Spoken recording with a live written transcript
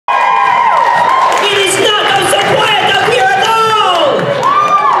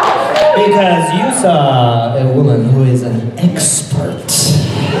a woman who is an expert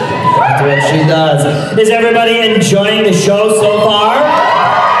at what she does. Is everybody enjoying the show so far?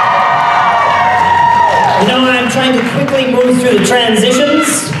 You know, I'm trying to quickly move through the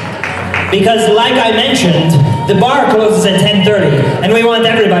transitions because, like I mentioned, the bar closes at 10:30, and we want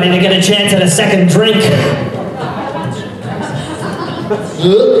everybody to get a chance at a second drink.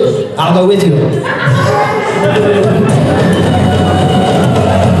 I'll go with you.